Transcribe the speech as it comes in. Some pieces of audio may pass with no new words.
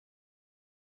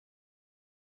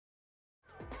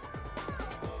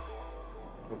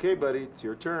Okay, buddy, it's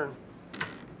your turn.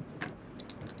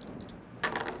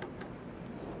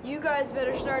 You guys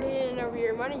better start handing over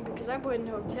your money because I'm putting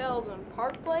hotels on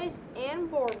Park Place and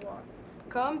Boardwalk.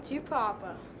 Come to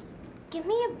Papa. Give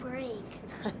me a break.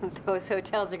 Those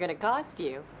hotels are gonna cost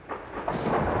you.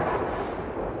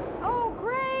 Oh,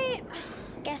 great!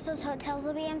 Guess those hotels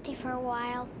will be empty for a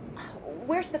while.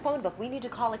 Where's the phone book? We need to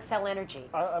call Xcel Energy.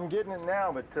 I'm getting it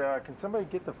now, but can somebody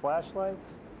get the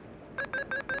flashlights?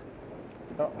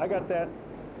 Oh, I got that.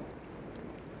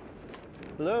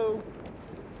 Hello?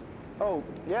 Oh,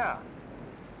 yeah.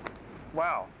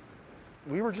 Wow.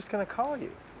 We were just gonna call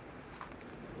you.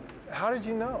 How did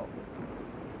you know?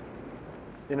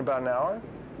 In about an hour?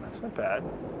 That's not bad.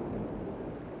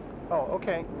 Oh,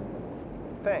 okay.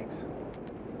 Thanks.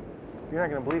 You're not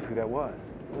gonna believe who that was.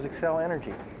 It was Xcel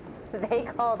Energy. They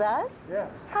called us? Yeah.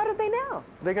 How did they know?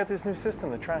 They got this new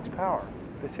system that tracks power.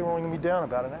 They say we're only gonna be down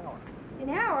about an hour. An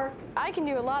hour? I can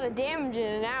do a lot of damage in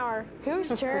an hour.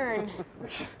 Whose turn?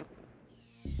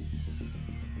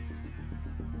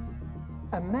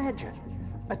 Imagine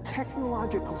a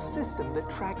technological system that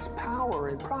tracks power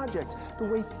in projects the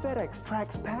way FedEx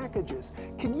tracks packages.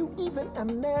 Can you even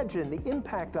imagine the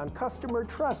impact on customer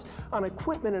trust, on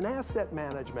equipment and asset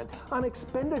management, on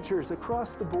expenditures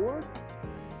across the board?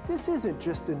 This isn't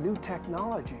just a new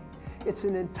technology. It's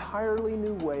an entirely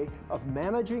new way of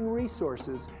managing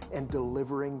resources and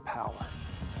delivering power.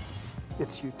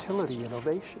 It's utility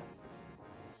innovation.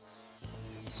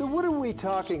 So what are we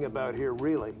talking about here,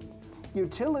 really?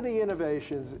 Utility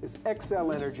Innovations is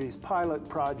Xcel Energy's pilot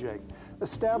project,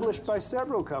 established by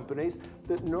several companies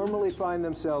that normally find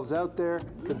themselves out there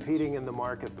competing in the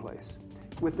marketplace.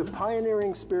 With the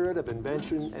pioneering spirit of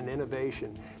invention and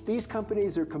innovation, these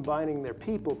companies are combining their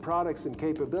people, products, and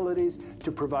capabilities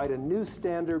to provide a new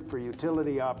standard for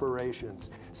utility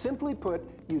operations. Simply put,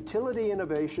 Utility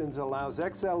Innovations allows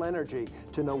Xcel Energy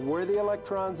to know where the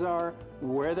electrons are,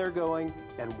 where they're going,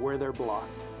 and where they're blocked.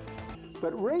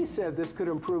 But Ray said this could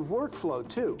improve workflow,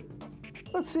 too.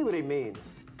 Let's see what he means.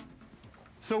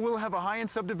 So we'll have a high-end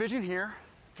subdivision here,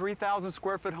 3,000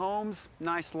 square foot homes,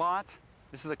 nice lots.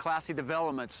 This is a classy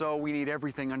development, so we need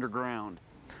everything underground.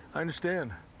 I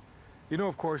understand. You know,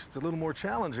 of course, it's a little more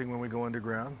challenging when we go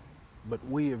underground, but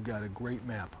we have got a great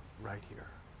map right here.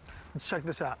 Let's check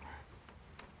this out.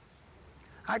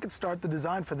 I could start the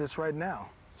design for this right now.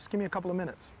 Just give me a couple of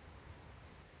minutes.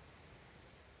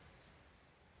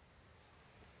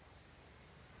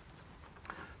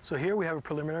 So here we have a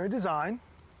preliminary design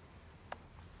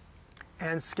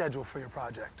and schedule for your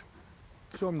project.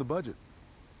 Show them the budget.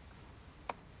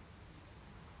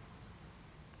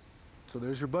 So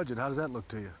there's your budget. How does that look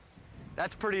to you?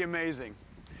 That's pretty amazing.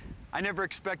 I never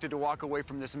expected to walk away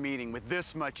from this meeting with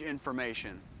this much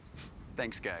information.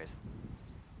 Thanks, guys.